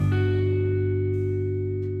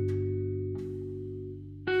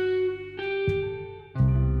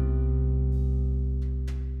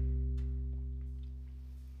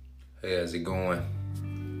Hey, how's it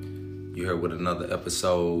going? You're here with another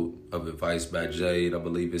episode of Advice by Jade. I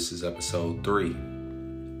believe this is episode 3.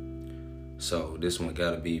 So this one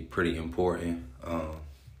got to be pretty important.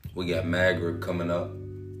 We got Maghrib coming up,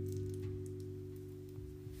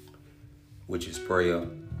 which is prayer.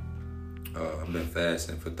 I've been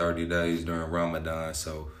fasting for 30 days during Ramadan,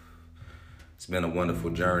 so it's been a wonderful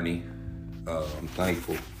journey. I'm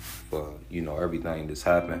thankful for, everything that's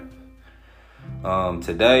happened.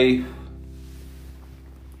 Today,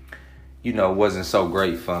 wasn't so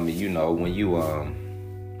great for me. When you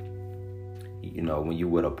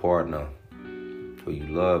with a partner who you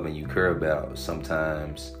love and you care about,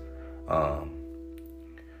 sometimes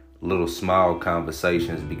little small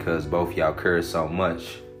conversations, because both y'all care so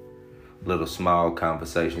much, little small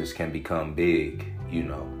conversations can become big,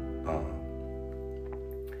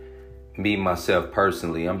 Me, myself,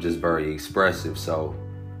 personally, I'm just very expressive. So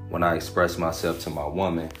when I express myself to my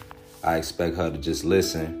woman, I expect her to just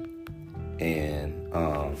listen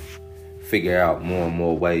and figure out more and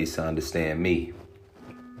more ways to understand me.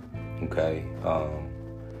 Okay?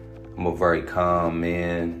 I'm a very calm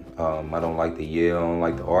man. I don't like to yell. I don't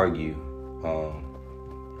like to argue.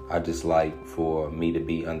 I just like for me to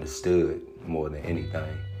be understood more than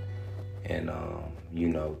anything. And,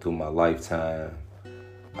 through my lifetime,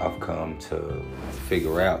 I've come to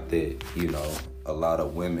figure out that, a lot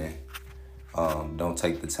of women don't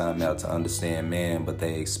take the time out to understand men, but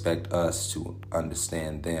they expect us to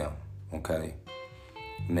understand them, okay?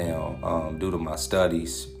 Now, due to my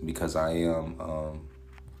studies, because I am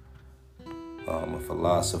a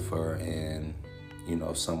philosopher and,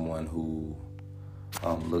 someone who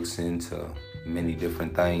looks into many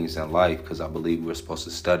different things in life, because I believe we're supposed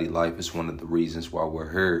to study life. It's one of the reasons why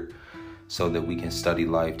we're here, so that we can study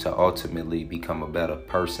life to ultimately become a better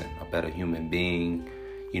person, a better human being,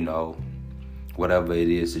 whatever it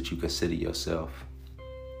is that you consider yourself.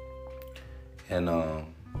 And,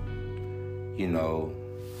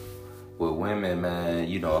 with women,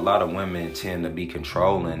 man, a lot of women tend to be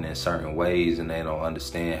controlling in certain ways, and they don't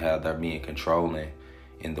understand how they're being controlling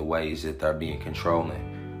in the ways that they're being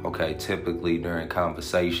controlling. Okay, typically during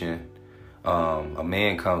conversation, a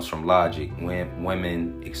man comes from logic. When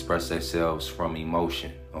women express themselves from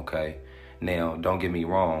emotion, okay? Now, don't get me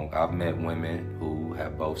wrong. I've met women who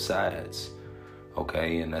have both sides,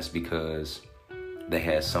 okay? And that's because they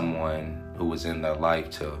had someone who was in their life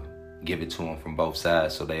to give it to them from both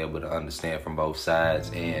sides, so they're able to understand from both sides.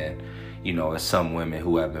 And, there's some women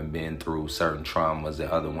who haven't been through certain traumas that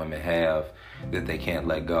other women have that they can't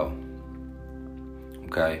let go,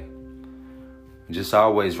 okay? Just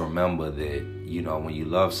always remember that, when you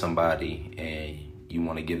love somebody and you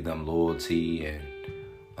want to give them loyalty and,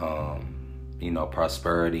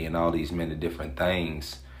 prosperity and all these many different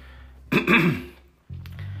things,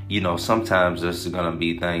 sometimes there's going to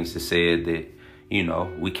be things that said that,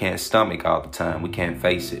 we can't stomach all the time. We can't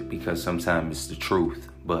face it because sometimes it's the truth.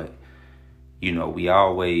 But, we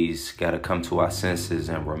always got to come to our senses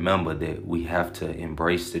and remember that we have to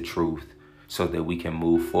embrace the truth so that we can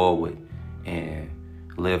move forward and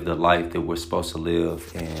live the life that we're supposed to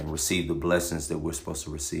live and receive the blessings that we're supposed to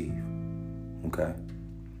receive. Okay?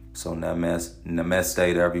 So namaste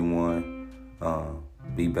to everyone.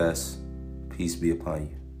 Be best. Peace be upon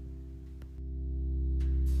you.